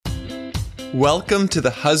Welcome to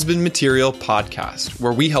the Husband Material Podcast,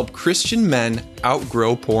 where we help Christian men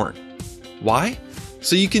outgrow porn. Why?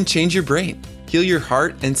 So you can change your brain, heal your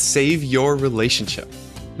heart, and save your relationship.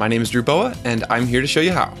 My name is Drew Boa, and I'm here to show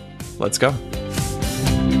you how. Let's go.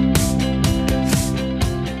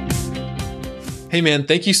 Hey man,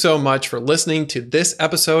 thank you so much for listening to this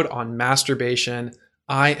episode on masturbation.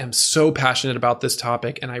 I am so passionate about this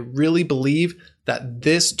topic, and I really believe that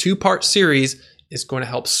this two-part series is going to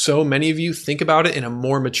help so many of you think about it in a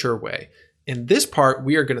more mature way. In this part,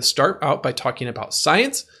 we are going to start out by talking about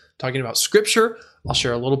science, talking about scripture. I'll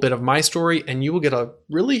share a little bit of my story, and you will get a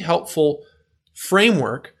really helpful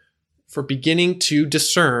framework for beginning to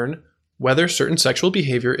discern whether certain sexual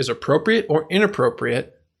behavior is appropriate or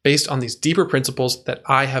inappropriate based on these deeper principles that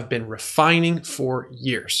I have been refining for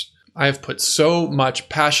years. I have put so much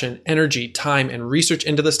passion, energy, time, and research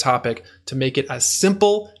into this topic to make it as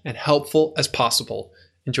simple and helpful as possible.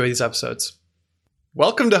 Enjoy these episodes.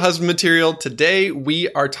 Welcome to Husband Material. Today we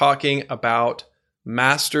are talking about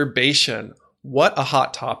masturbation. What a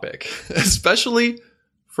hot topic, especially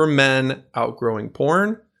for men outgrowing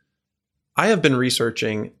porn. I have been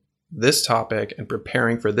researching this topic and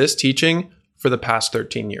preparing for this teaching for the past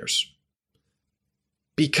 13 years.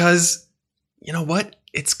 Because, you know what?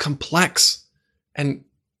 It's complex, and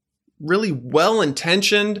really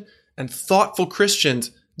well-intentioned and thoughtful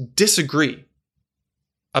Christians disagree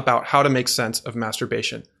about how to make sense of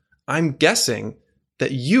masturbation. I'm guessing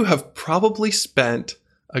that you have probably spent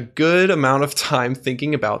a good amount of time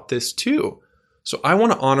thinking about this too. So I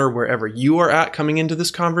want to honor wherever you are at coming into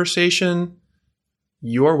this conversation.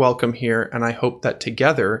 You are welcome here, and I hope that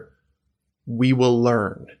together we will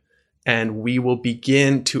learn and we will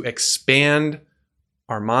begin to expand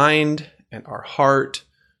our mind and our heart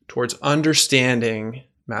towards understanding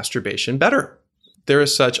masturbation better. There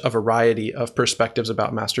is such a variety of perspectives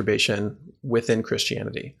about masturbation within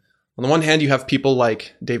Christianity. On the one hand, you have people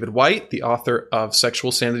like David White, the author of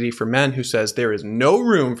Sexual Sanity for Men, who says there is no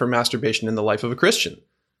room for masturbation in the life of a Christian.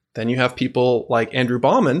 Then you have people like Andrew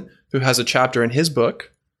Bauman, who has a chapter in his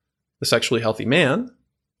book, The Sexually Healthy Man,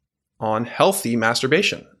 on healthy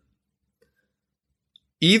masturbation.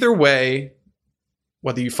 Either way,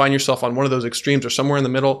 whether you find yourself on one of those extremes or somewhere in the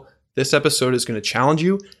middle, this episode is going to challenge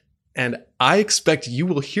you. And I expect you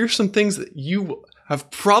will hear some things that you have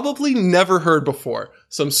probably never heard before.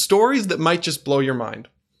 Some stories that might just blow your mind.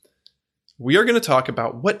 We are going to talk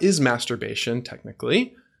about what is masturbation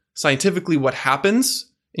technically, scientifically what happens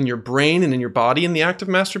in your brain and in your body in the act of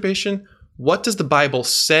masturbation. What does the Bible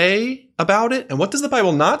say about it? And what does the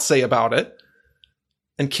Bible not say about it?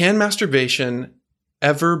 And can masturbation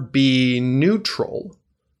ever be neutral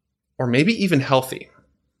or maybe even healthy?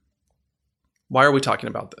 Why are we talking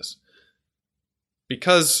about this?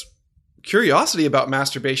 Because curiosity about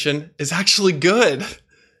masturbation is actually good.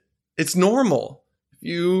 It's normal. If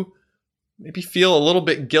you maybe feel a little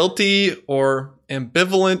bit guilty or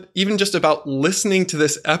ambivalent, even just about listening to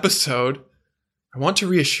this episode, I want to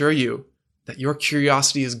reassure you that your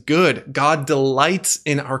curiosity is good. God delights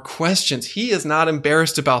in our questions. He is not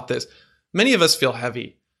embarrassed about this. Many of us feel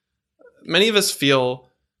heavy. Many of us feel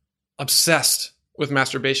obsessed with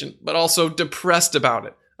masturbation, but also depressed about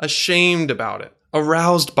it, ashamed about it,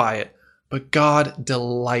 aroused by it. But God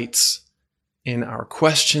delights in our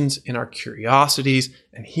questions, in our curiosities,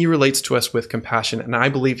 and He relates to us with compassion. And I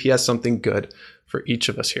believe He has something good for each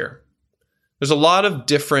of us here. There's a lot of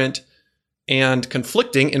different and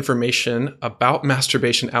conflicting information about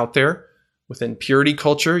masturbation out there. Within purity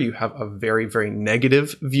culture, you have a very, very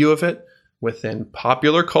negative view of it. Within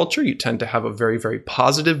popular culture, you tend to have a very, very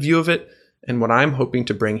positive view of it. And what I'm hoping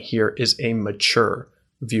to bring here is a mature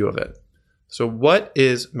view of it. So what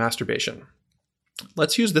is masturbation?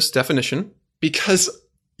 Let's use this definition because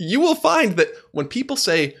you will find that when people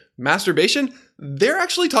say masturbation, they're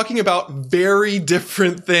actually talking about very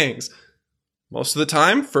different things. Most of the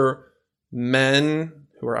time, for men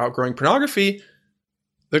who are outgrowing pornography,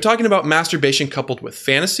 they're talking about masturbation coupled with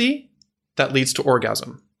fantasy that leads to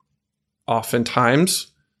orgasm.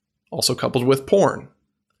 Oftentimes, also coupled with porn.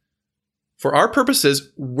 For our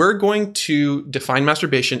purposes, we're going to define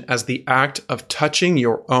masturbation as the act of touching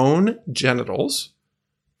your own genitals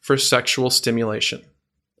for sexual stimulation.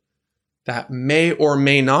 That may or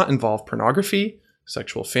may not involve pornography,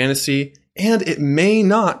 sexual fantasy, and it may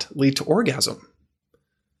not lead to orgasm.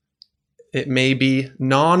 It may be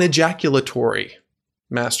non-ejaculatory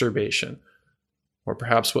masturbation, or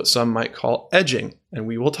perhaps what some might call edging, and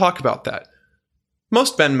we will talk about that.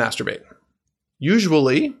 Most men masturbate,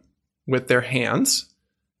 usually with their hands.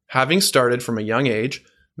 Having started from a young age,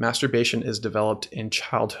 masturbation is developed in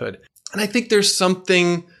childhood. And I think there's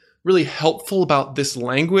something really helpful about this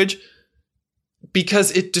language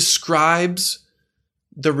because it describes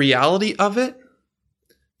the reality of it,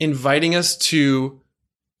 inviting us to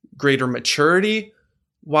greater maturity,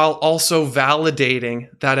 while also validating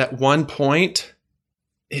that at one point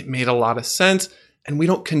it made a lot of sense, and we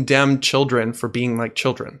don't condemn children for being like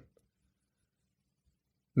children.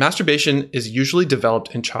 Masturbation is usually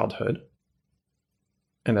developed in childhood,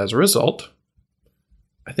 and as a result,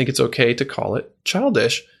 I think it's okay to call it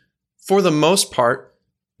childish for the most part,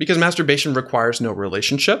 because masturbation requires no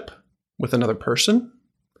relationship with another person.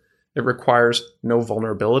 It requires no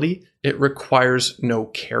vulnerability. It requires no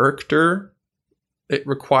character. It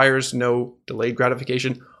requires no delayed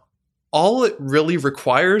gratification. All it really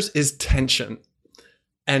requires is tension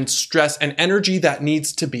and stress and energy that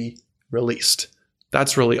needs to be released.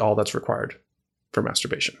 That's really all that's required for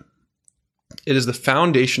masturbation. It is the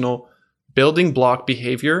foundational building block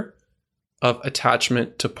behavior of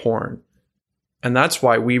attachment to porn. And that's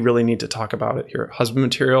why we really need to talk about it here at Husband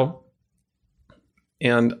Material.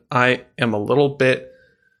 And I am a little bit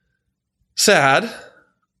sad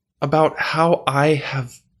about how I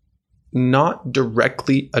have not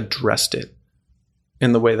directly addressed it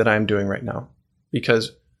in the way that I'm doing right now,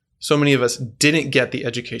 because so many of us didn't get the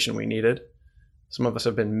education we needed. Some of us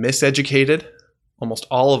have been miseducated. Almost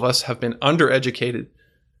all of us have been undereducated.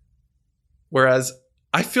 Whereas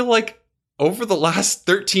I feel like over the last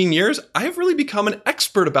 13 years, I've really become an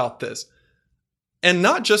expert about this. And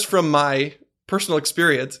not just from my personal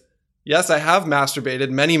experience. Yes, I have masturbated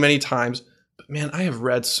many, many times, but man, I have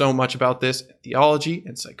read so much about this in theology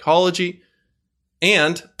and psychology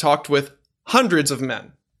and talked with hundreds of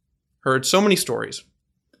men, heard so many stories.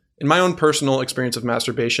 In my own personal experience of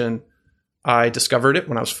masturbation, I discovered it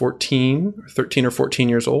when I was 13 or 14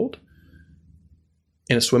 years old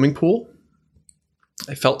in a swimming pool.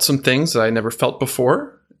 I felt some things that I never felt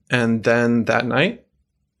before. And then that night,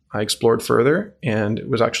 I explored further, and it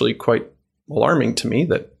was actually quite alarming to me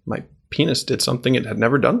that my penis did something it had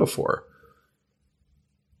never done before.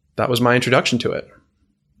 That was my introduction to it.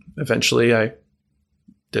 Eventually, I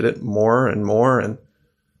did it more and more, and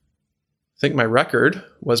I think my record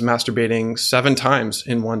was masturbating 7 times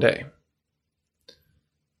in one day,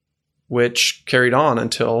 which carried on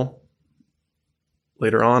until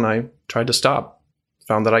later on I tried to stop,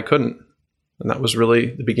 found that I couldn't. And that was really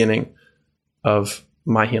the beginning of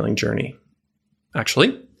my healing journey.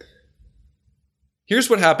 Actually, here's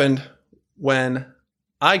what happened when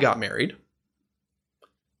I got married.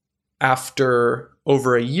 After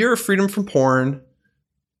over a year of freedom from porn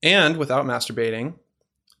and without masturbating,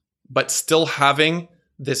 but still having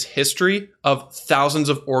this history of thousands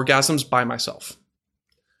of orgasms by myself,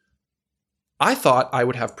 I thought I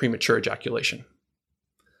would have premature ejaculation.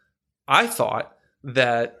 I thought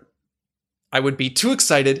that I would be too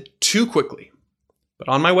excited too quickly. But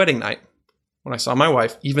on my wedding night, when I saw my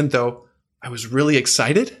wife, even though I was really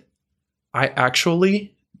excited, I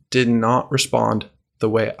actually did not respond the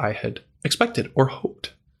way I had expected or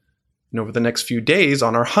hoped. And over the next few days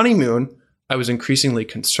on our honeymoon, I was increasingly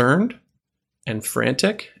concerned and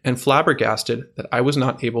frantic and flabbergasted that I was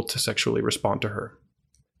not able to sexually respond to her.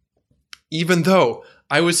 Even though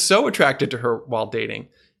I was so attracted to her while dating,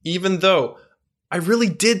 even though I really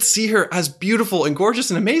did see her as beautiful and gorgeous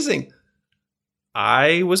and amazing,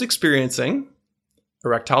 I was experiencing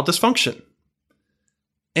erectile dysfunction.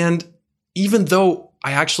 And even though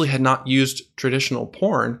I actually had not used traditional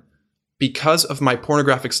porn, because of my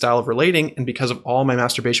pornographic style of relating and because of all my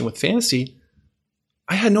masturbation with fantasy,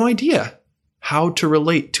 I had no idea how to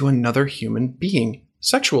relate to another human being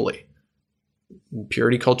sexually.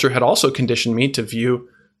 Purity culture had also conditioned me to view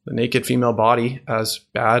the naked female body as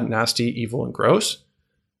bad, nasty, evil, and gross.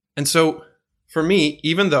 And so for me,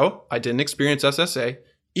 even though I didn't experience SSA,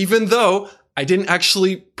 even though I didn't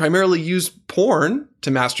actually primarily use porn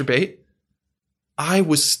to masturbate, I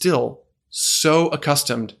was still so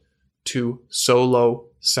accustomed to solo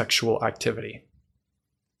sexual activity.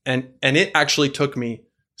 And it actually took me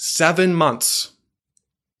 7 months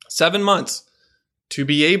to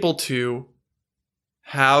be able to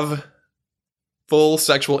have full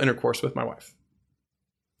sexual intercourse with my wife.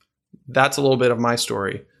 That's a little bit of my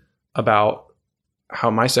story about how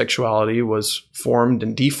my sexuality was formed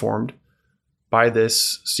and deformed by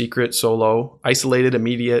this secret, solo, isolated,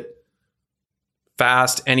 immediate,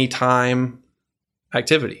 fast, anytime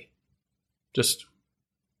activity. Just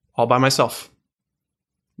all by myself,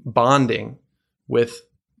 bonding with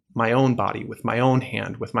my own body, with my own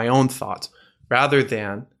hand, with my own thoughts, rather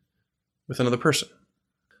than with another person.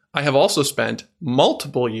 I have also spent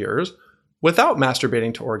multiple years without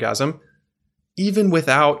masturbating to orgasm, even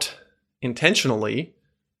without intentionally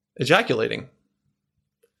ejaculating.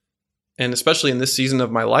 And especially in this season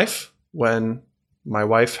of my life, when my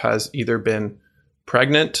wife has either been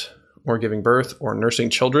pregnant or giving birth or nursing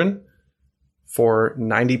children for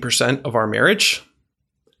 90% of our marriage,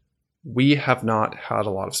 we have not had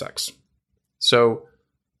a lot of sex. So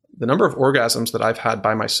the number of orgasms that I've had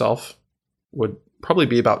by myself would probably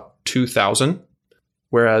be about 2,000,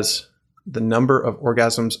 whereas the number of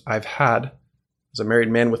orgasms I've had as a married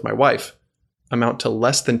man with my wife amount to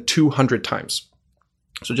less than 200 times.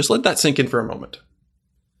 So just let that sink in for a moment.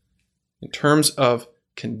 In terms of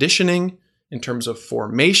conditioning, in terms of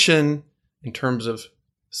formation, in terms of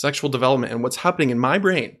sexual development and what's happening in my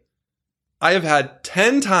brain, I have had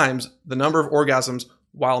 10 times the number of orgasms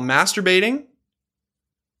while masturbating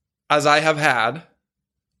as I have had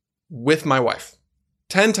with my wife.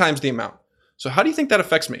 10 times the amount. So how do you think that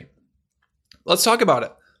affects me? Let's talk about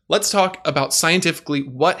it. Let's talk about scientifically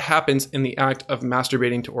what happens in the act of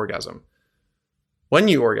masturbating to orgasm. When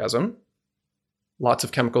you orgasm, lots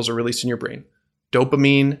of chemicals are released in your brain.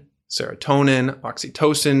 Dopamine, serotonin,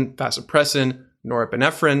 oxytocin, vasopressin,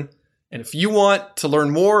 norepinephrine. And if you want to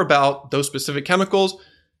learn more about those specific chemicals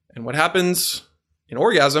and what happens in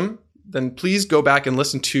orgasm, then please go back and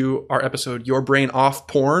listen to our episode, Your Brain Off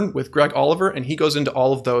Porn with Greg Oliver, and he goes into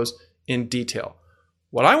all of those in detail.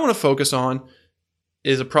 What I want to focus on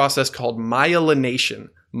is a process called myelination.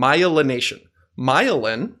 Myelination.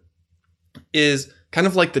 Myelin is kind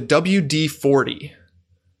of like the WD-40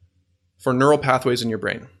 for neural pathways in your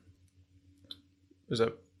brain. There's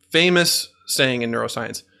a famous saying in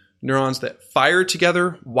neuroscience, neurons that fire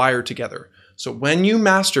together, wire together. So when you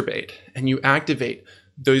masturbate and you activate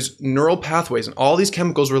those neural pathways and all these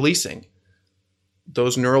chemicals releasing,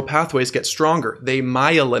 those neural pathways get stronger. They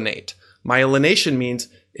myelinate. Myelination means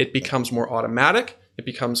it becomes more automatic, it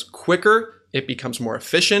becomes quicker, it becomes more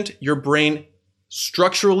efficient. Your brain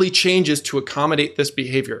structurally changes to accommodate this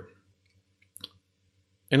behavior.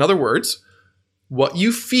 In other words, what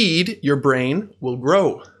you feed your brain will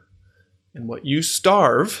grow, and what you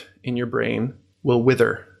starve in your brain will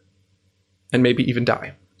wither and maybe even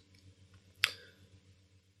die.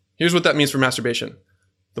 Here's what that means for masturbation.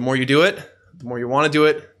 The more you do it, the more you want to do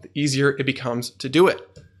it, the easier it becomes to do it.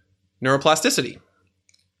 Neuroplasticity.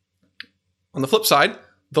 On the flip side,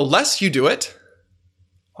 the less you do it,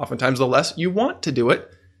 oftentimes the less you want to do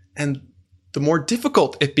it, and the more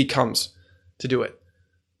difficult it becomes to do it.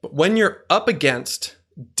 But when you're up against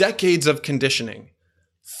decades of conditioning,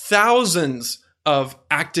 thousands of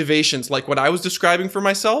activations like what I was describing for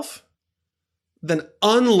myself, then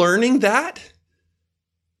unlearning that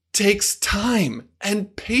takes time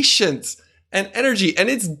and patience and energy, and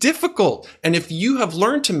it's difficult. And if you have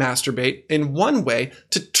learned to masturbate in one way,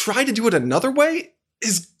 to try to do it another way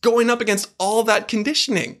is going up against all that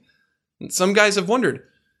conditioning. And some guys have wondered,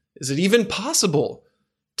 is it even possible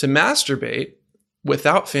to masturbate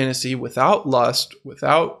without fantasy, without lust,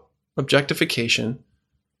 without objectification?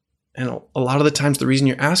 And a lot of the times the reason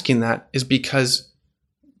you're asking that is because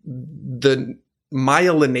the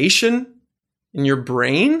myelination in your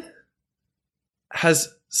brain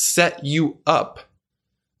has set you up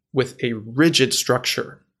with a rigid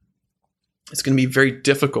structure. It's going to be very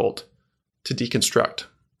difficult to deconstruct.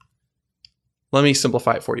 Let me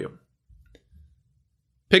simplify it for you.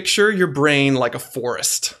 Picture your brain like a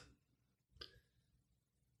forest.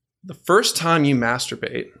 The first time you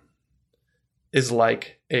masturbate is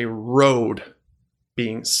like a road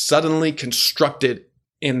being suddenly constructed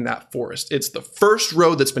in that forest. It's the first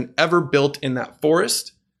road that's been ever built in that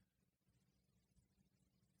forest.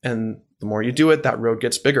 And the more you do it, that road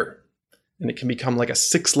gets bigger. And it can become like a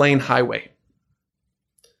 6-lane highway.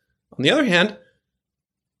 On the other hand,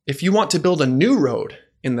 if you want to build a new road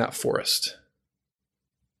in that forest,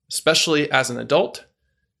 especially as an adult,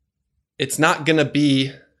 it's not going to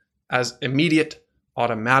be as immediate,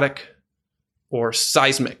 automatic, or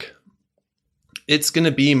seismic. It's going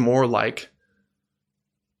to be more like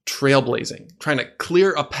trailblazing, trying to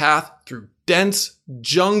clear a path through dense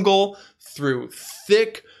jungle, through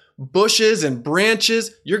thick bushes and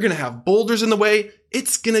branches. You're going to have boulders in the way.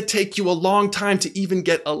 It's going to take you a long time to even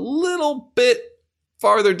get a little bit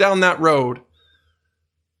farther down that road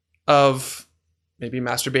of maybe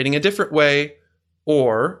masturbating a different way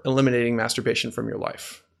or eliminating masturbation from your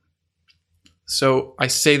life. So I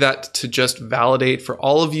say that to just validate for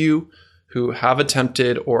all of you who have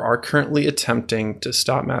attempted or are currently attempting to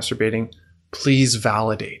stop masturbating, please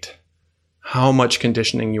validate how much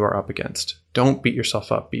conditioning you are up against. Don't beat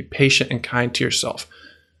yourself up. Be patient and kind to yourself.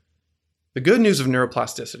 The good news of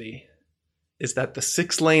neuroplasticity is that the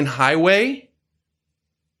 6-lane highway,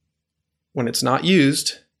 when it's not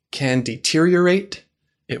used, can deteriorate,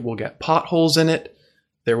 It will get potholes in it.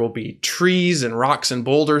 There will be trees and rocks and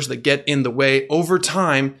boulders that get in the way. Over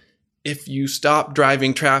time, if you stop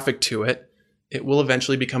driving traffic to it, it will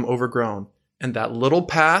eventually become overgrown. And that little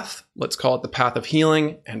path, let's call it the path of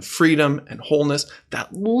healing and freedom and wholeness,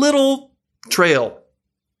 that little trail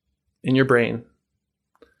in your brain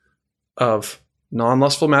of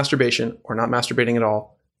non-lustful masturbation or not masturbating at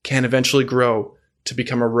all can eventually grow to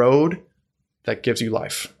become a road that gives you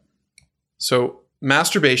life. So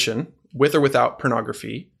masturbation, with or without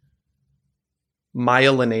pornography,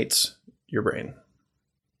 myelinates your brain.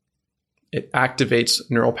 It activates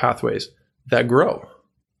neural pathways that grow.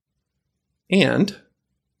 And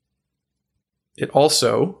it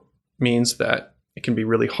also means that it can be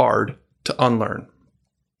really hard to unlearn.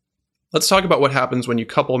 Let's talk about what happens when you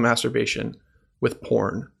couple masturbation with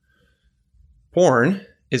porn. Porn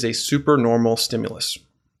is a supernormal stimulus.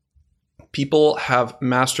 People have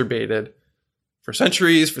masturbated for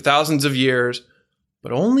centuries, for thousands of years,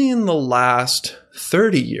 but only in the last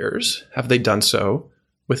 30 years have they done so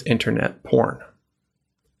with internet porn,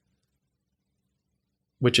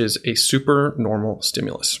 which is a supernormal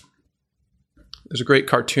stimulus. There's a great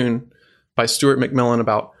cartoon by Stuart McMillan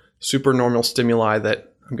about supernormal stimuli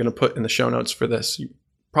that I'm going to put in the show notes for this. You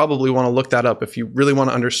probably want to look that up if you really want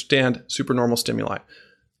to understand supernormal stimuli.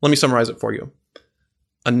 Let me summarize it for you.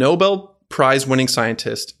 A Nobel Prize-winning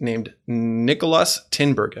scientist named Nicholas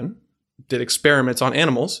Tinbergen did experiments on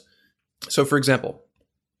animals. So, for example,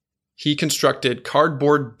 he constructed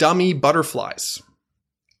cardboard dummy butterflies.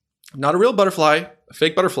 Not a real butterfly, a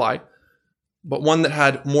fake butterfly, but one that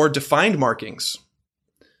had more defined markings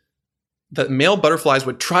that male butterflies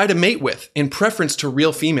would try to mate with in preference to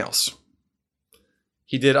real females.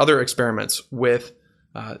 He did other experiments with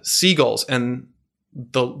seagulls and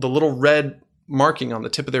the little red marking on the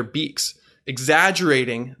tip of their beaks,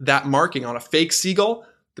 exaggerating that marking on a fake seagull.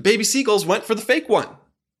 The baby seagulls went for the fake one.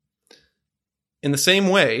 In the same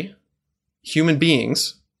way, human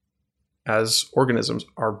beings as organisms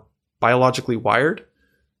are biologically wired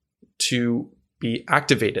to be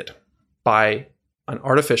activated by an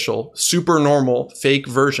artificial, supernormal, fake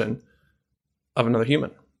version of another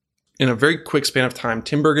human. In a very quick span of time,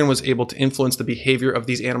 Tinbergen was able to influence the behavior of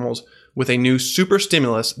these animals with a new super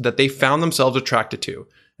stimulus that they found themselves attracted to,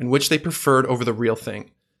 and which they preferred over the real thing.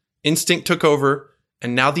 Instinct took over,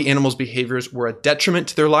 and now the animals' behaviors were a detriment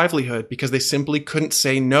to their livelihood because they simply couldn't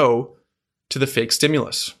say no to the fake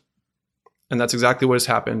stimulus. And that's exactly what has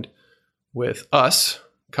happened with us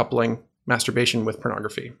coupling masturbation with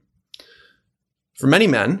pornography. For many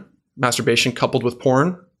men, masturbation coupled with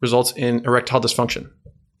porn results in erectile dysfunction.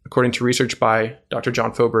 According to research by Dr.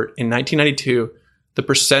 John Fobert, in 1992, the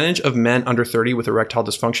percentage of men under 30 with erectile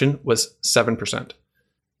dysfunction was 7%.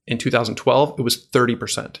 In 2012, it was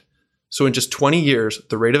 30%. So in just 20 years,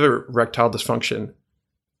 the rate of erectile dysfunction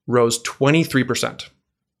rose 23%.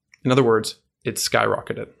 In other words, it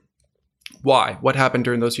skyrocketed. Why? What happened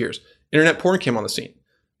during those years? Internet porn came on the scene.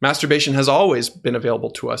 Masturbation has always been available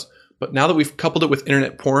to us, but now that we've coupled it with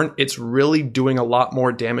internet porn, it's really doing a lot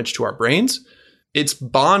more damage to our brains. It's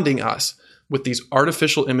bonding us with these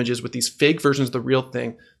artificial images, with these fake versions of the real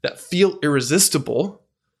thing that feel irresistible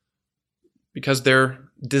because they're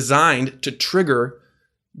designed to trigger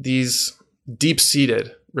these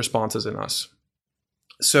deep-seated responses in us.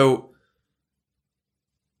 So,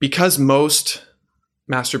 because most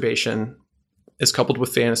masturbation is coupled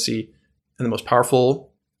with fantasy, and the most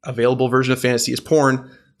powerful available version of fantasy is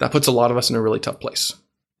porn, that puts a lot of us in a really tough place.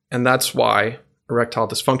 And that's why erectile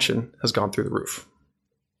dysfunction has gone through the roof.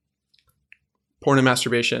 Porn and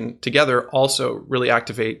masturbation together also really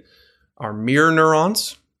activate our mirror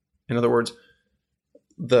neurons. In other words,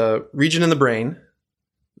 the region in the brain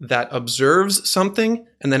that observes something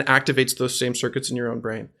and then activates those same circuits in your own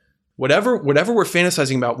brain. Whatever we're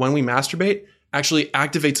fantasizing about when we masturbate actually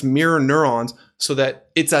activates mirror neurons so that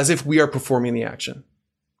it's as if we are performing the action.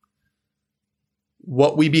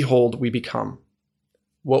 What we behold, we become.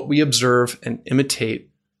 What we observe and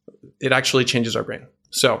imitate, it actually changes our brain.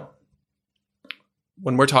 So,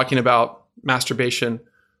 when we're talking about masturbation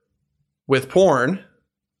with porn,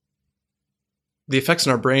 the effects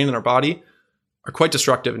in our brain and our body are quite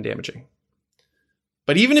destructive and damaging.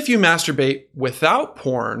 But even if you masturbate without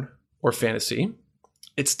porn or fantasy,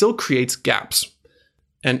 it still creates gaps.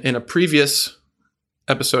 And in a previous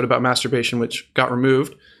episode about masturbation, which got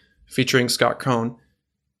removed, featuring Scott Cohn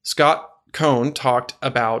talked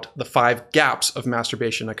about the 5 gaps of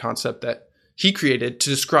masturbation, a concept that he created to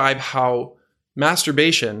describe how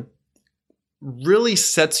masturbation really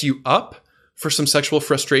sets you up for some sexual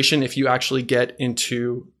frustration if you actually get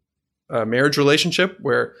into a marriage relationship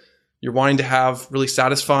where you're wanting to have really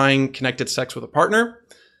satisfying, connected sex with a partner,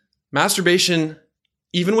 masturbation,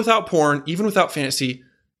 even without porn, even without fantasy,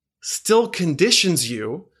 still conditions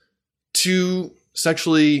you to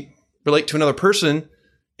sexually relate to another person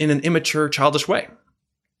in an immature, childish way.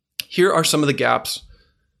 Here are some of the gaps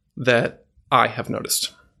that I have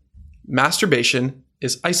noticed. Masturbation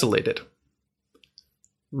is isolated.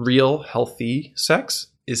 Real, healthy sex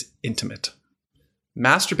is intimate.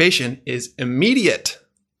 Masturbation is immediate.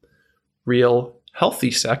 Real,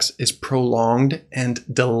 healthy sex is prolonged and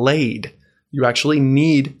delayed. You actually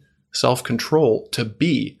need self-control to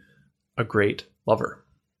be a great lover.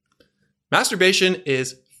 Masturbation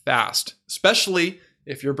is fast, especially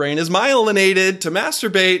if your brain is myelinated to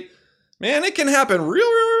masturbate. Man, it can happen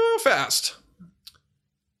real fast.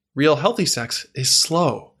 Real healthy sex is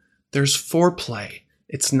slow. There's foreplay.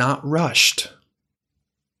 It's not rushed.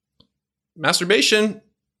 Masturbation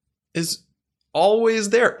is always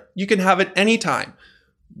there. You can have it anytime.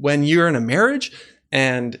 When you're in a marriage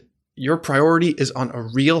and your priority is on a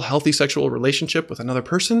real healthy sexual relationship with another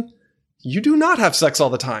person, you do not have sex all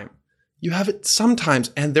the time. You have it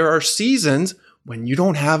sometimes, and there are seasons when you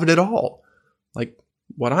don't have it at all, like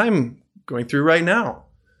what I'm going through right now.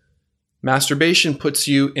 Masturbation puts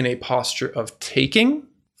you in a posture of taking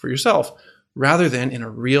for yourself rather than in a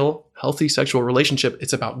real healthy sexual relationship.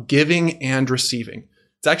 It's about giving and receiving.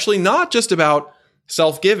 It's actually not just about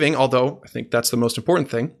self-giving, although I think that's the most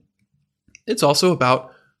important thing. It's also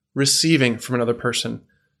about receiving from another person,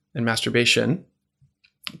 and masturbation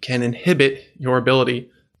can inhibit your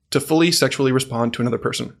ability to fully sexually respond to another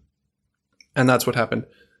person. And that's what happened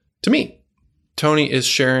to me. Tony is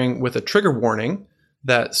sharing with a trigger warning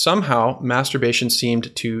that somehow masturbation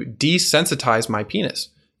seemed to desensitize my penis.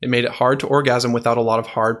 It made it hard to orgasm without a lot of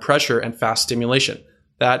hard pressure and fast stimulation.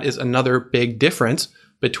 That is another big difference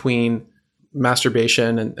between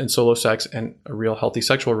masturbation and solo sex and a real healthy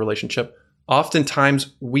sexual relationship.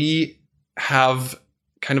 Oftentimes we have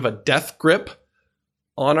kind of a death grip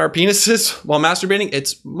on our penises while masturbating.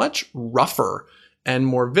 It's much rougher and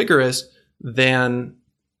more vigorous than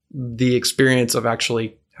the experience of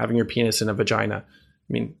actually having your penis in a vagina.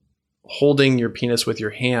 I mean, holding your penis with your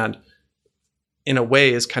hand in a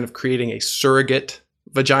way is kind of creating a surrogate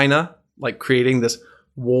vagina, like creating this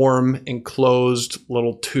warm, enclosed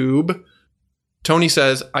little tube. Tony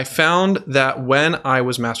says, I found that when I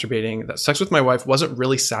was masturbating, that sex with my wife wasn't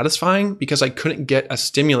really satisfying because I couldn't get as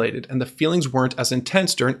stimulated, and the feelings weren't as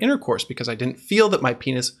intense during intercourse because I didn't feel that my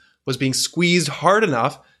penis was being squeezed hard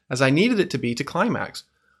enough as I needed it to be to climax.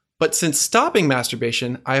 But since stopping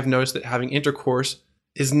masturbation, I have noticed that having intercourse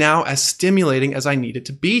is now as stimulating as I need it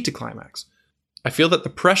to be to climax. I feel that the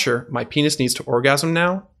pressure my penis needs to orgasm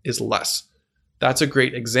now is less. That's a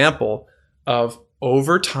great example of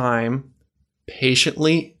over time,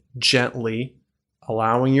 patiently, gently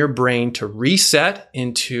allowing your brain to reset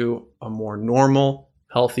into a more normal,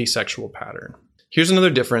 healthy sexual pattern. Here's another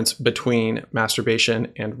difference between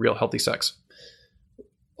masturbation and real healthy sex.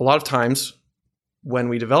 A lot of times when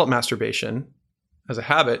we develop masturbation as a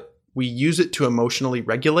habit, we use it to emotionally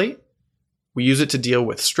regulate. We use it to deal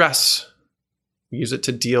with stress. We use it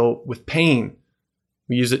to deal with pain.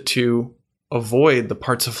 We use it to avoid the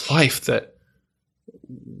parts of life that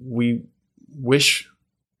we wish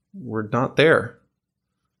were not there.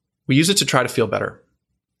 We use it to try to feel better.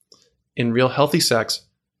 In real healthy sex,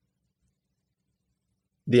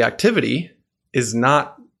 the activity is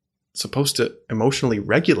not supposed to emotionally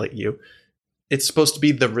regulate you. It's supposed to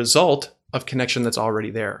be the result of connection that's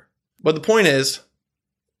already there. But the point is,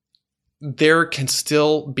 there can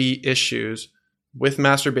still be issues with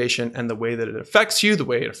masturbation and the way that it affects you, the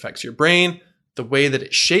way it affects your brain, the way that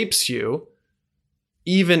it shapes you,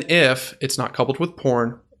 even if it's not coupled with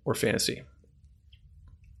porn or fantasy.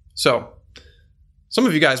 So, some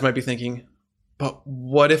of you guys might be thinking, but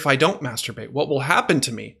what if I don't masturbate? What will happen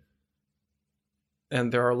to me?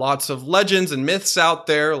 And there are lots of legends and myths out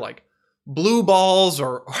there, like blue balls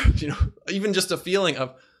or even just a feeling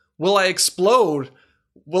of, will I explode?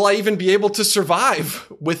 Will I even be able to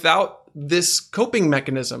survive without this coping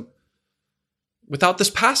mechanism, without this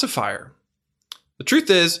pacifier? The truth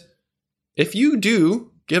is, if you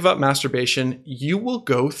do give up masturbation, you will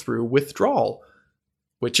go through withdrawal,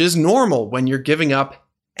 which is normal when you're giving up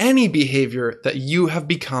any behavior that you have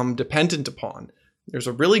become dependent upon. There's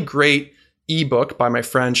a really great ebook by my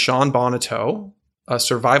friend Sean Bonato, a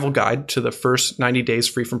survival guide to the first 90 days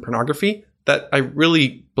free from pornography, that I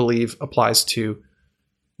really believe applies to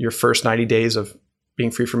your first 90 days of being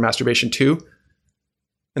free from masturbation too.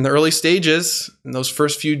 In the early stages, in those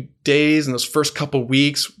first few days, in those first couple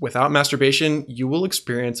weeks without masturbation, you will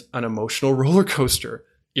experience an emotional roller coaster.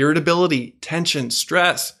 irritability, tension,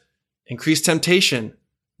 stress, increased temptation,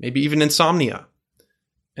 maybe even insomnia.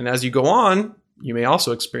 And as you go on, you may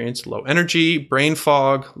also experience low energy, brain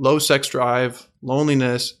fog, low sex drive,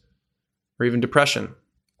 loneliness, or even depression.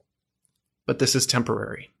 But this is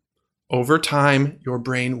temporary. Over time, your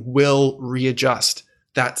brain will readjust.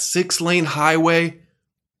 That 6-lane highway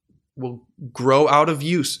will grow out of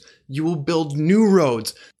use. You will build new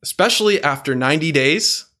roads. Especially after 90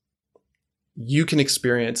 days, you can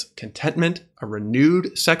experience contentment, a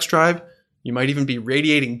renewed sex drive. You might even be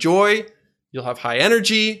radiating joy. You'll have high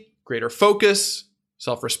energy, greater focus,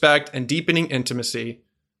 self-respect, and deepening intimacy.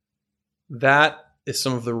 That is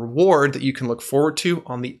some of the reward that you can look forward to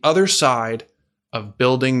on the other side of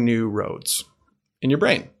building new roads in your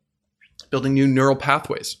brain, building new neural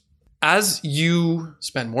pathways. As you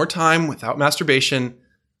spend more time without masturbation,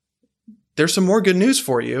 there's some more good news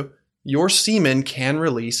for you. Your semen can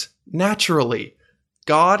release naturally.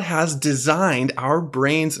 God has designed our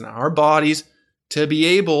brains and our bodies to be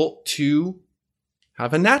able to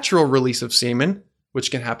have a natural release of semen,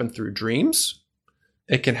 which can happen through dreams.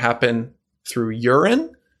 It can happen through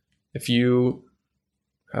urine. If you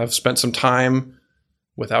have spent some time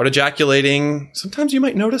without ejaculating, sometimes you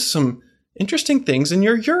might notice some interesting things in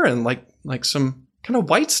your urine, like some kind of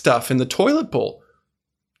white stuff in the toilet bowl.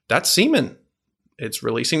 That's semen. It's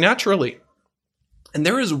releasing naturally. And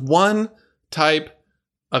there is one type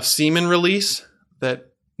of semen release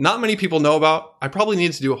that not many people know about. I probably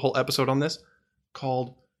need to do a whole episode on this,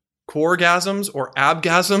 called coregasms or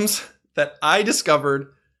abgasms, that I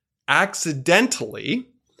discovered accidentally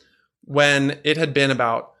when it had been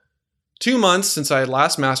about 2 months since I had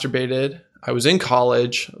last masturbated. I was in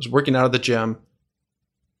college. I was working out of the gym.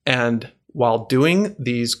 And while doing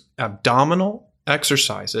these abdominal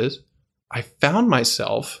exercises, I found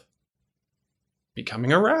myself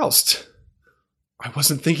becoming aroused. I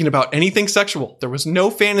wasn't thinking about anything sexual. There was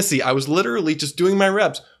no fantasy. I was literally just doing my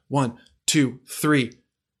reps. 1, 2, 3.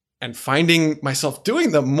 And finding myself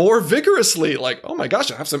doing them more vigorously. Like, oh my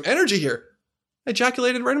gosh, I have some energy here. I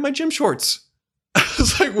ejaculated right in my gym shorts. I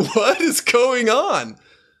was like, what is going on?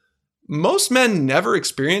 Most men never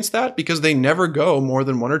experience that because they never go more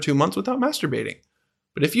than 1 or 2 months without masturbating.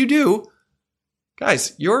 But if you do,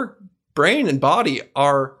 guys, your brain and body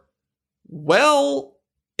are well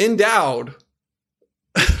endowed.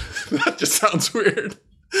 That just sounds weird.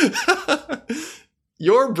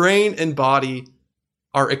 Your brain and body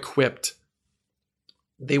are equipped.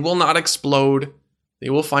 They will not explode. They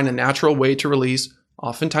will find a natural way to release.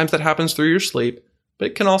 Oftentimes that happens through your sleep, but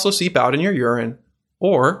it can also seep out in your urine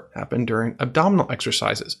or happen during abdominal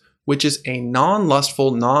exercises, which is a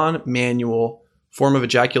non-lustful, non-manual form of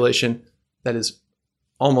ejaculation that is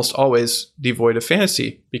almost always devoid of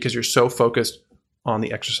fantasy because you're so focused on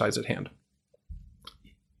the exercise at hand.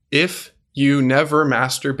 If you never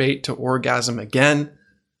masturbate to orgasm again,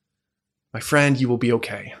 my friend, you will be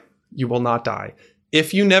okay. You will not die.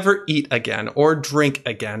 If you never eat again or drink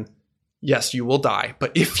again, yes, you will die.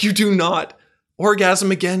 But if you do not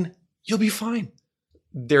orgasm again, you'll be fine.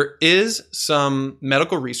 There is some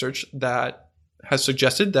medical research that has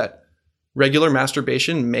suggested that regular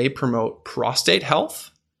masturbation may promote prostate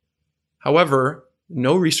health. However,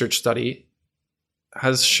 no research study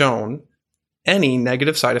has shown any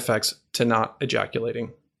negative side effects to not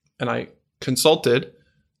ejaculating. And I consulted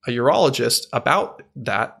a urologist about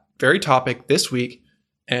that very topic this week,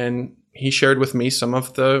 and he shared with me some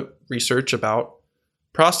of the research about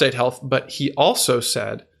prostate health, but he also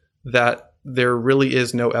said that there really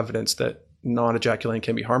is no evidence that non-ejaculating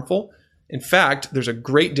can be harmful. In fact, there's a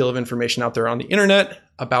great deal of information out there on the internet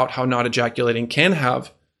about how not ejaculating can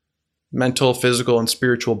have mental, physical, and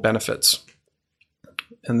spiritual benefits.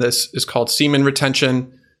 And this is called semen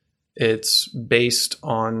retention. It's based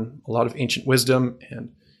on a lot of ancient wisdom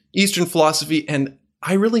and Eastern philosophy, and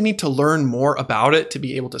I really need to learn more about it to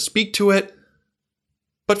be able to speak to it.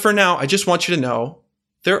 But for now, I just want you to know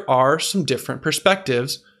there are some different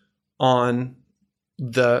perspectives on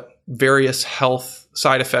the various health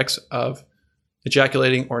side effects of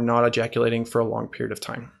ejaculating or not ejaculating for a long period of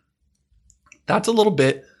time. That's a little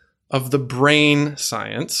bit of the brain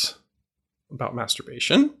science about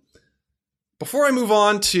masturbation. Before I move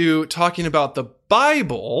on to talking about the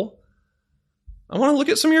Bible, I want to look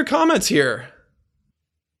at some of your comments here.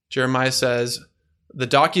 Jeremiah says, the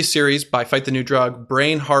docuseries by Fight the New Drug,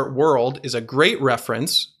 Brain, Heart, World, is a great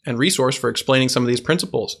reference and resource for explaining some of these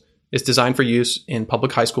principles. It's designed for use in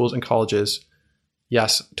public high schools and colleges.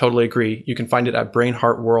 Yes, totally agree. You can find it at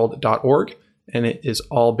brainheartworld.org, and it is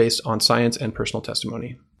all based on science and personal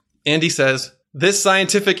testimony. Andy says, this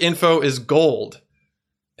scientific info is gold.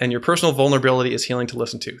 And your personal vulnerability is healing to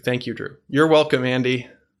listen to. Thank you, Drew. You're welcome, Andy.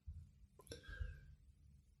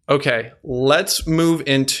 Okay, let's move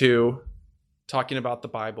into talking about the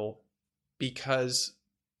Bible, because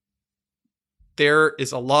there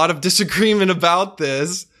is a lot of disagreement about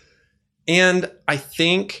this. And I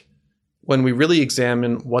think when we really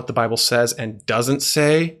examine what the Bible says and doesn't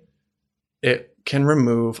say, it can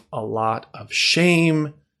remove a lot of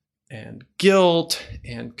shame and guilt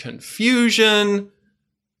and confusion.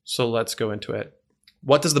 So let's go into it.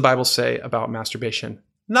 What does the Bible say about masturbation?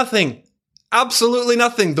 Nothing. Absolutely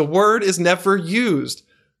nothing. The word is never used.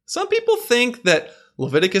 Some people think that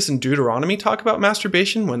Leviticus and Deuteronomy talk about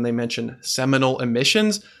masturbation when they mention seminal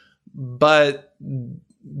emissions, but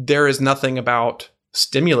there is nothing about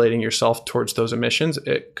stimulating yourself towards those emissions.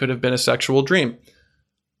 It could have been a sexual dream.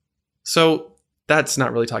 So that's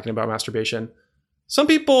not really talking about masturbation. Some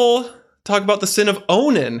people talk about the sin of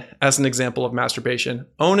Onan as an example of masturbation.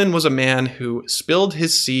 Onan was a man who spilled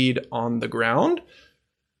his seed on the ground.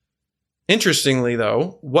 Interestingly,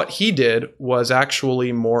 though, what he did was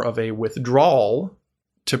actually more of a withdrawal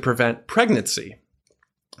to prevent pregnancy.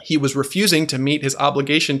 He was refusing to meet his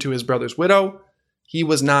obligation to his brother's widow. He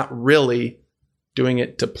was not really doing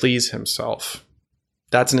it to please himself.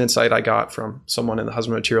 That's an insight I got from someone in the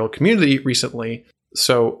husband material community recently.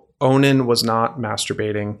 So Onan was not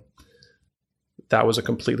masturbating. That was a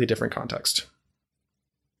completely different context.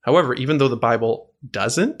 However, even though the Bible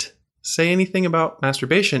doesn't say anything about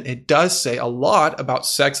masturbation, it does say a lot about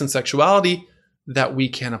sex and sexuality that we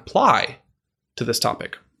can apply to this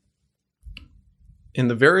topic. In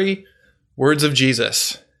the very words of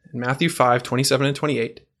Jesus, in Matthew 5:27 and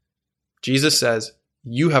 28, Jesus says,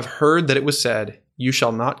 "You have heard that it was said, 'You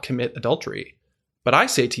shall not commit adultery.' But I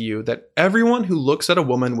say to you that everyone who looks at a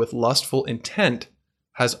woman with lustful intent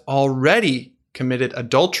has already committed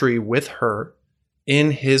adultery with her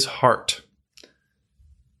in his heart."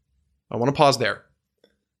 I want to pause there.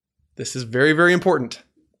 This is very, very important.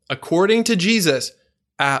 According to Jesus,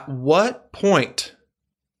 at what point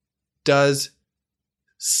does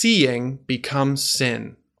seeing become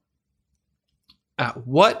sin? At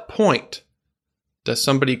what point does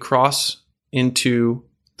somebody cross into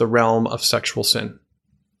the realm of sexual sin?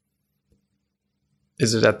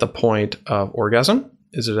 Is it at the point of orgasm?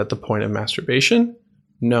 Is it at the point of masturbation?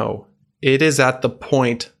 No, it is at the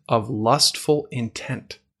point of lustful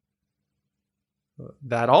intent.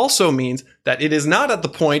 That also means that it is not at the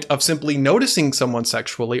point of simply noticing someone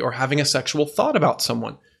sexually or having a sexual thought about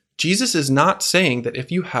someone. Jesus is not saying that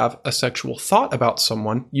if you have a sexual thought about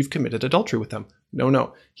someone, you've committed adultery with them.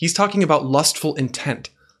 No. He's talking about lustful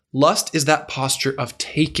intent. Lust is that posture of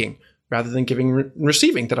taking rather than giving and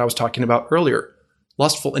receiving that I was talking about earlier.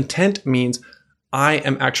 Lustful intent means I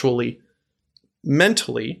am actually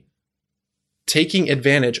mentally taking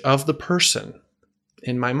advantage of the person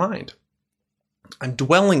in my mind. I'm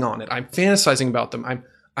dwelling on it. I'm fantasizing about them.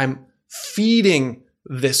 I'm feeding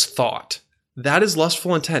this thought. That is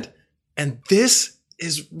lustful intent. And this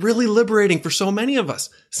is really liberating for so many of us.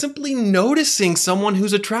 Simply noticing someone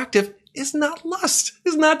who's attractive is not lust,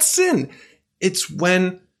 is not sin. It's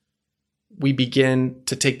when we begin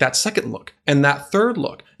to take that second look and that third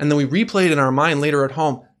look, and then we replay it in our mind later at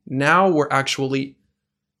home. Now we're actually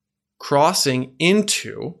crossing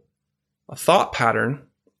into a thought pattern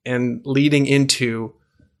and leading into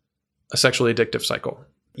a sexually addictive cycle.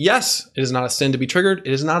 Yes, it is not a sin to be triggered.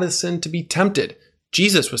 It is not a sin to be tempted.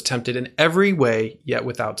 Jesus was tempted in every way, yet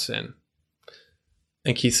without sin.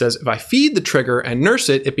 And Keith says, if I feed the trigger and nurse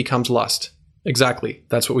it, it becomes lust. Exactly.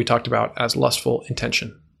 That's what we talked about as lustful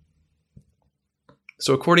intention.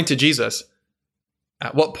 So according to Jesus,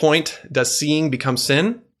 at what point does seeing become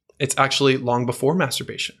sin? It's actually long before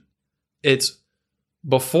masturbation. It's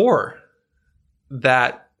before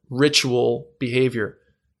that ritual behavior.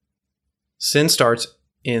 Sin starts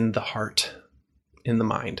in the heart, in the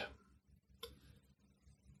mind.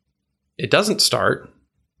 It doesn't start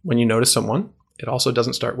when you notice someone. It also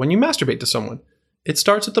doesn't start when you masturbate to someone. It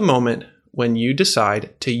starts at the moment when you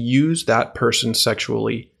decide to use that person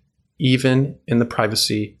sexually, even in the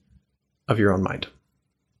privacy of your own mind.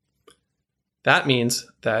 That means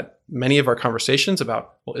that many of our conversations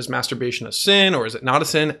about, well, is masturbation a sin or is it not a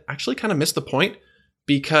sin, actually kind of miss the point,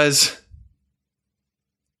 because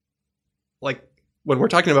like when we're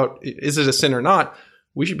talking about is it a sin or not,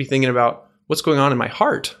 we should be thinking about what's going on in my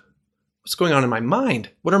heart. What's going on in my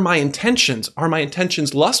mind? What are my intentions? Are my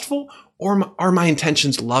intentions lustful or are my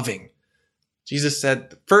intentions loving? Jesus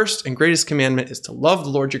said the first and greatest commandment is to love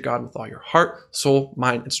the Lord your God with all your heart, soul,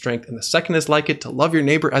 mind, and strength. And the second is like it, to love your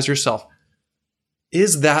neighbor as yourself.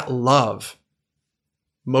 Is that love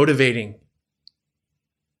motivating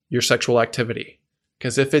your sexual activity.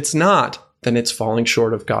 Because if it's not, then it's falling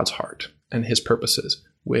short of God's heart and his purposes,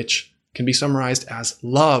 which can be summarized as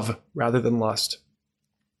love rather than lust.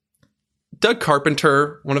 Doug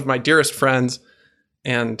Carpenter, one of my dearest friends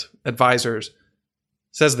and advisors,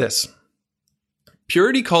 says this: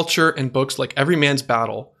 purity culture and books like Every Man's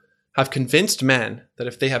Battle have convinced men that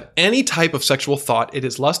if they have any type of sexual thought, it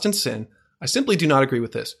is lust and sin. I simply do not agree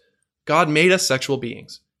with this. God made us sexual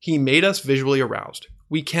beings. He made us visually aroused.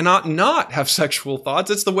 We cannot not have sexual thoughts.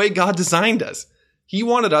 It's the way God designed us. He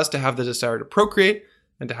wanted us to have the desire to procreate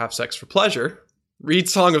and to have sex for pleasure. Read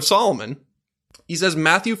Song of Solomon. He says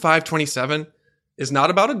Matthew 5:27 is not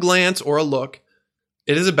about a glance or a look.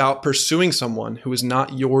 It is about pursuing someone who is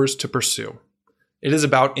not yours to pursue. It is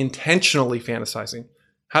about intentionally fantasizing.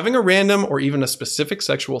 Having a random or even a specific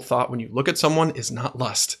sexual thought when you look at someone is not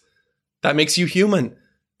lust. That makes you human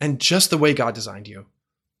and just the way God designed you.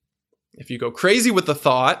 If you go crazy with the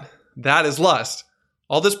thought, that is lust.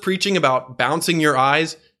 All this preaching about bouncing your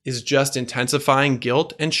eyes is just intensifying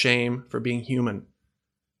guilt and shame for being human.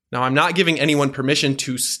 Now, I'm not giving anyone permission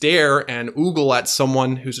to stare and oogle at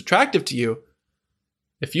someone who's attractive to you.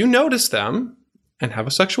 If you notice them and have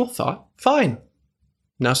a sexual thought, fine.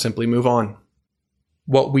 Now simply move on.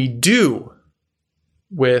 What we do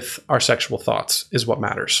with our sexual thoughts is what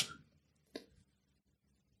matters.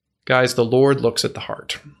 Guys, the Lord looks at the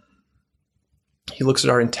heart. He looks at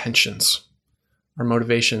our intentions, our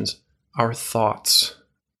motivations, our thoughts,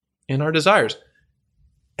 and our desires.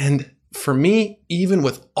 And for me, even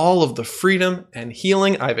with all of the freedom and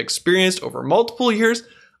healing I've experienced over multiple years,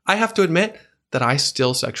 I have to admit that I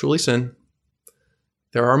still sexually sin.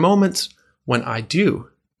 There are moments when I do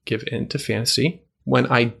give in to fantasy, when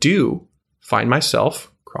I do find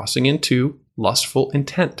myself crossing into lustful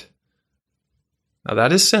intent. Now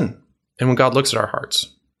that is sin. And when God looks at our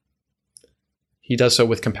hearts, he does so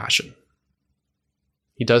with compassion.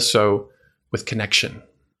 He does so with connection.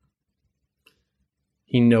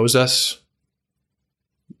 He knows us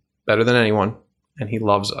better than anyone, and he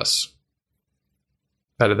loves us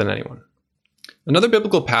better than anyone. Another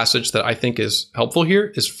biblical passage that I think is helpful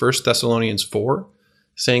here is 1 Thessalonians 4,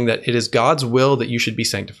 saying that it is God's will that you should be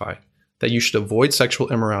sanctified, that you should avoid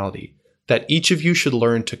sexual immorality, that each of you should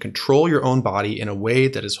learn to control your own body in a way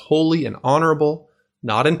that is holy and honorable,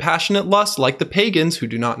 not in passionate lust like the pagans who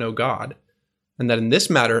do not know God, and that in this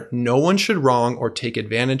matter, no one should wrong or take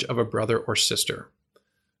advantage of a brother or sister.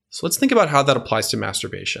 So let's think about how that applies to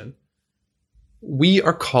masturbation. We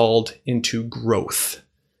are called into growth,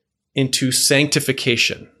 into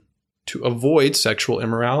sanctification, to avoid sexual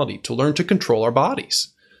immorality, to learn to control our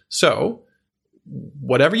bodies. So,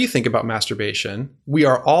 whatever you think about masturbation, we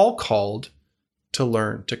are all called to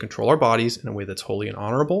learn to control our bodies in a way that's holy and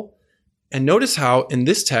honorable. And notice how in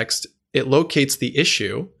this text, it locates the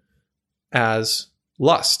issue as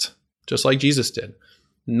lust, just like Jesus did,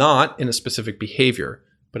 not in a specific behavior,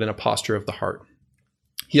 but in a posture of the heart.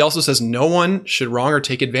 He also says no one should wrong or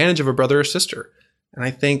take advantage of a brother or sister. And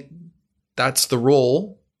I think that's the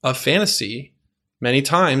role of fantasy. Many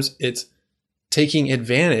times it's taking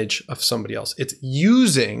advantage of somebody else. It's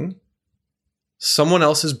using someone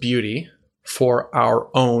else's beauty for our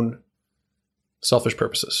own selfish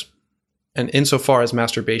purposes. And insofar as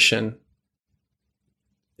masturbation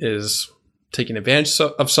is taking advantage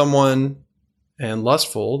of someone and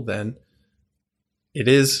lustful, then it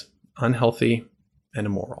is unhealthy and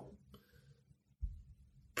immoral.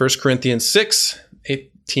 1 Corinthians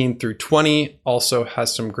 6:18 through 20 also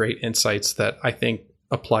has some great insights that I think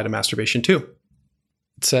apply to masturbation too.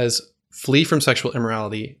 It says, flee from sexual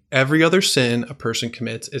immorality. Every other sin a person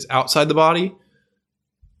commits is outside the body,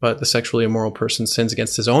 but the sexually immoral person sins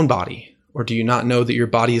against his own body. Or do you not know that your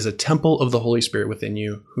body is a temple of the Holy Spirit within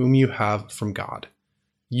you, whom you have from God?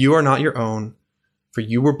 You are not your own, for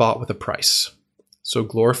you were bought with a price. So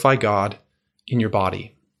glorify God in your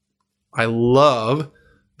body. I love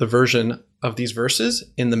the version of these verses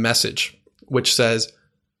in the Message, which says,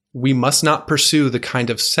 we must not pursue the kind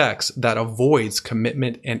of sex that avoids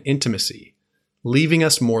commitment and intimacy, leaving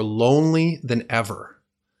us more lonely than ever.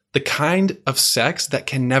 The kind of sex that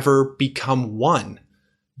can never become one.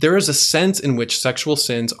 There is a sense in which sexual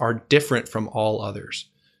sins are different from all others.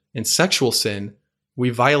 In sexual sin, we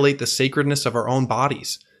violate the sacredness of our own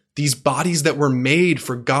bodies. These bodies that were made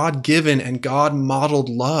for God-given and God-modeled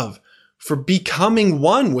love, for becoming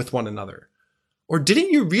one with one another. Or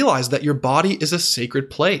didn't you realize that your body is a sacred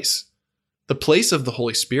place? The place of the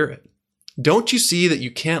Holy Spirit. Don't you see that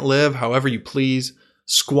you can't live however you please,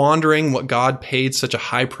 squandering what God paid such a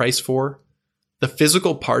high price for? The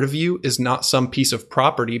physical part of you is not some piece of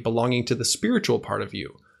property belonging to the spiritual part of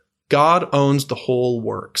you. God owns the whole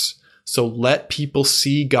works. So let people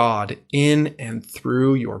see God in and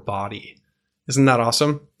through your body. Isn't that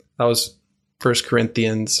awesome? That was 1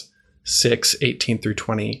 Corinthians 6:18 through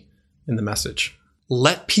 20 in the Message.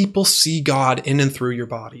 Let people see God in and through your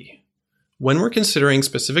body. When we're considering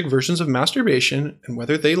specific versions of masturbation and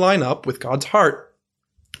whether they line up with God's heart,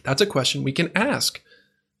 that's a question we can ask.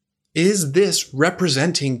 Is this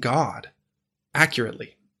representing God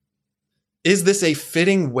accurately? Is this a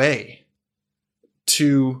fitting way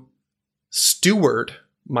to steward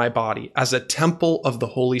my body as a temple of the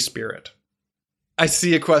Holy Spirit? I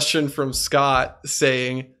see a question from Scott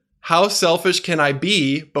saying, how selfish can I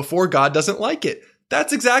be before God doesn't like it?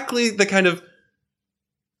 That's exactly the kind of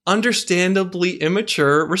understandably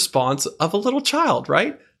immature response of a little child,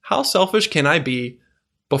 right? How selfish can I be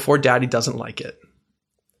before daddy doesn't like it?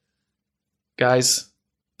 Guys,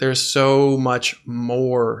 there's so much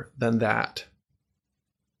more than that.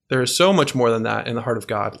 There is so much more than that in the heart of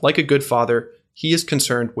God. Like a good father, he is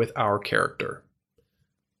concerned with our character.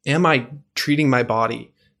 Am I treating my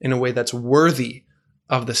body in a way that's worthy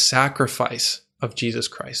of the sacrifice of Jesus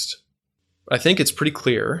Christ? I think it's pretty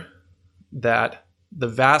clear that the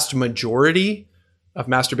vast majority of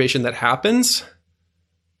masturbation that happens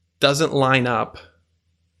doesn't line up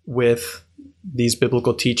with these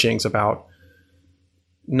biblical teachings about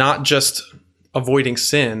not just avoiding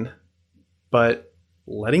sin, but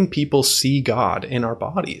letting people see God in our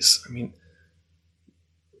bodies. I mean,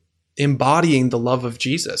 embodying the love of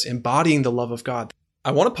Jesus, embodying the love of God.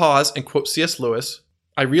 I want to pause and quote C.S. Lewis.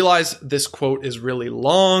 I realize this quote is really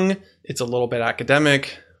long. It's a little bit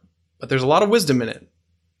academic, but there's a lot of wisdom in it.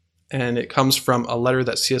 And it comes from a letter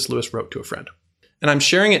that C.S. Lewis wrote to a friend. And I'm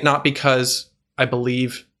sharing it not because I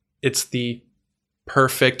believe it's the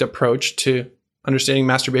perfect approach to understanding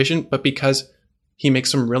masturbation, but because he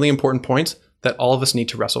makes some really important points that all of us need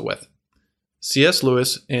to wrestle with. C.S.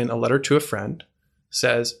 Lewis, in a letter to a friend,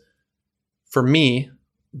 says, "For me,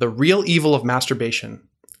 the real evil of masturbation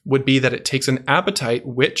would be that it takes an appetite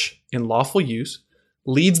which, in lawful use,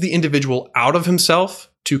 leads the individual out of himself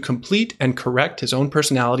to complete and correct his own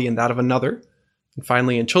personality and that of another, and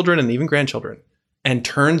finally in children and even grandchildren, and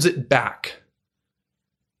turns it back.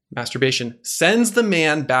 Masturbation sends the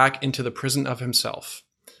man back into the prison of himself,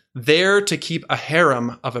 there to keep a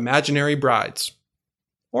harem of imaginary brides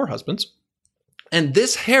or husbands. And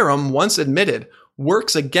this harem, once admitted,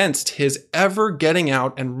 works against his ever getting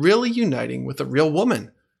out and really uniting with a real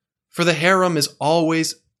woman. For the harem is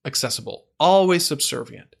always accessible, always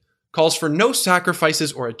subservient, calls for no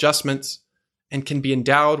sacrifices or adjustments, and can be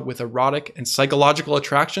endowed with erotic and psychological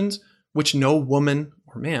attractions which no woman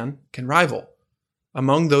or man can rival.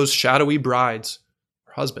 Among those shadowy brides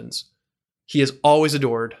or husbands, he is always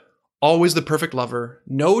adored, always the perfect lover.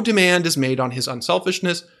 No demand is made on his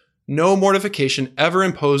unselfishness, no mortification ever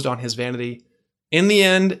imposed on his vanity. In the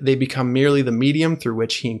end, they become merely the medium through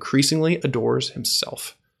which he increasingly adores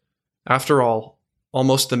himself. After all,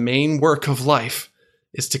 almost the main work of life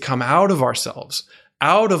is to come out of ourselves,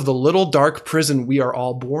 out of the little dark prison we are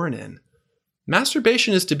all born in.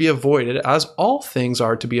 Masturbation is to be avoided, as all things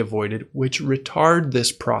are to be avoided, which retard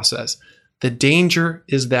this process. The danger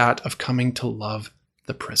is that of coming to love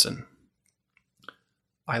the prison."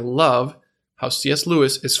 I love how C.S.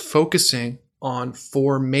 Lewis is focusing on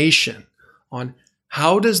formation, on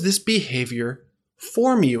how does this behavior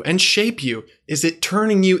form you and shape you? Is it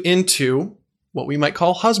turning you into what we might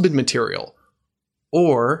call husband material?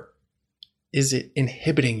 Or is it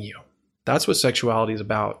inhibiting you? That's what sexuality is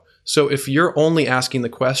about. So if you're only asking the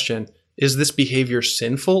question, is this behavior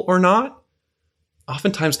sinful or not?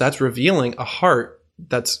 Oftentimes that's revealing a heart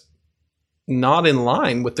that's not in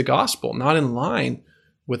line with the gospel, not in line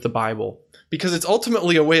with the Bible, because it's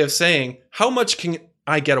ultimately a way of saying, how much can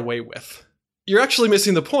I get away with? You're actually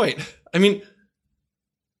missing the point. I mean,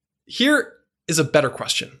 here is a better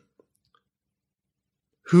question.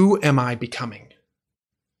 Who am I becoming?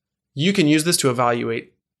 You can use this to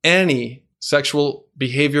evaluate any sexual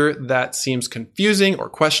behavior that seems confusing or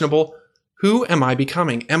questionable. Who am I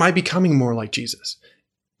becoming? Am I becoming more like Jesus?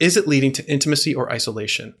 Is it leading to intimacy or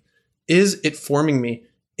isolation? Is it forming me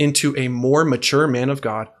into a more mature man of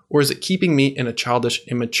God, or is it keeping me in a childish,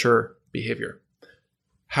 immature behavior?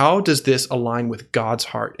 How does this align with God's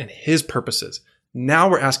heart and his purposes? Now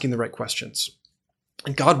we're asking the right questions.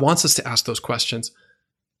 And God wants us to ask those questions.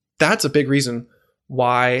 That's a big reason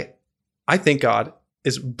why I think God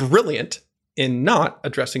is brilliant in not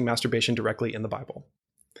addressing masturbation directly in the Bible.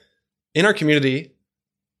 In our community,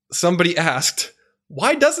 somebody asked,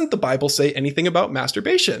 why doesn't the Bible say anything about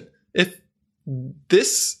masturbation? If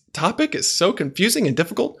this topic is so confusing and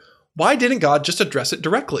difficult, why didn't God just address it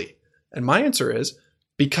directly? And my answer is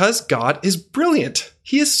because God is brilliant.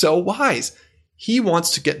 He is so wise. He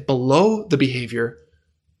wants to get below the behavior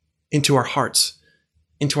into our hearts,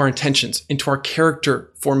 into our intentions, into our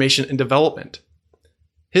character formation and development.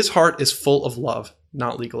 His heart is full of love,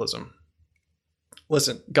 not legalism.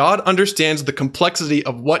 Listen, God understands the complexity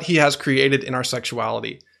of what he has created in our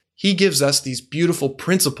sexuality. He gives us these beautiful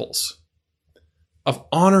principles of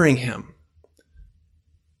honoring him,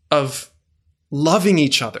 of loving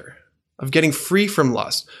each other, of getting free from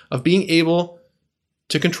lust, of being able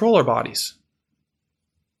to control our bodies,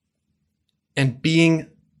 and being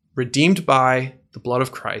redeemed by the blood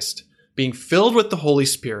of Christ, being filled with the Holy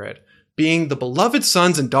Spirit, being the beloved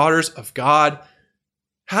sons and daughters of God,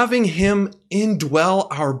 having him indwell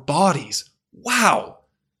our bodies. Wow.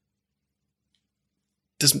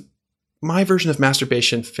 Does my version of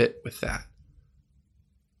masturbation fit with that?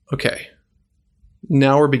 Okay.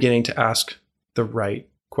 Now we're beginning to ask the right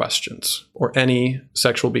questions, or any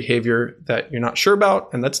sexual behavior that you're not sure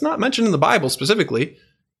about and that's not mentioned in the Bible specifically.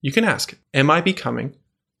 You can ask, am I becoming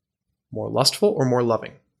more lustful or more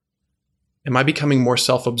loving? Am I becoming more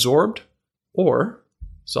self-absorbed or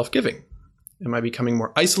self-giving? Am I becoming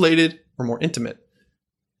more isolated or more intimate?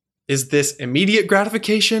 Is this immediate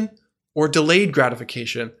gratification or delayed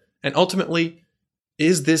gratification? And ultimately,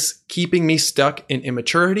 is this keeping me stuck in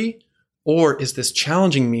immaturity, or is this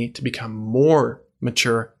challenging me to become more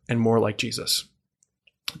mature and more like Jesus?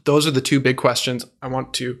 Those are the two big questions I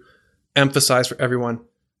want to emphasize for everyone.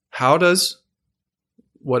 How does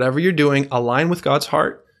whatever you're doing align with God's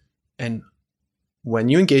heart? And when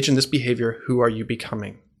you engage in this behavior, who are you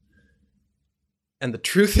becoming? And the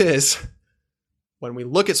truth is, when we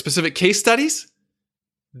look at specific case studies,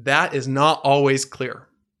 that is not always clear.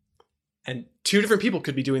 And two different people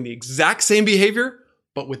could be doing the exact same behavior,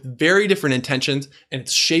 but with very different intentions, and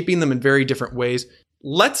it's shaping them in very different ways.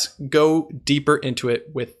 Let's go deeper into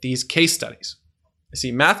it with these case studies. I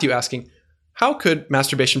see Matthew asking, how could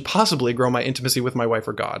masturbation possibly grow my intimacy with my wife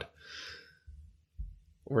or God?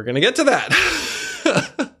 We're going to get to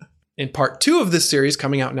that. In part 2 of this series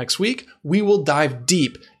coming out next week, we will dive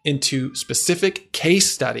deep into specific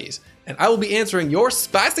case studies, and I will be answering your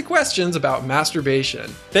spicy questions about masturbation.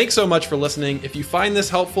 Thanks so much for listening. If you find this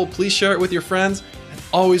helpful, please share it with your friends. And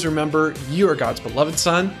always remember, you are God's beloved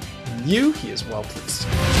son, and you, he is well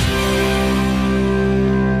pleased.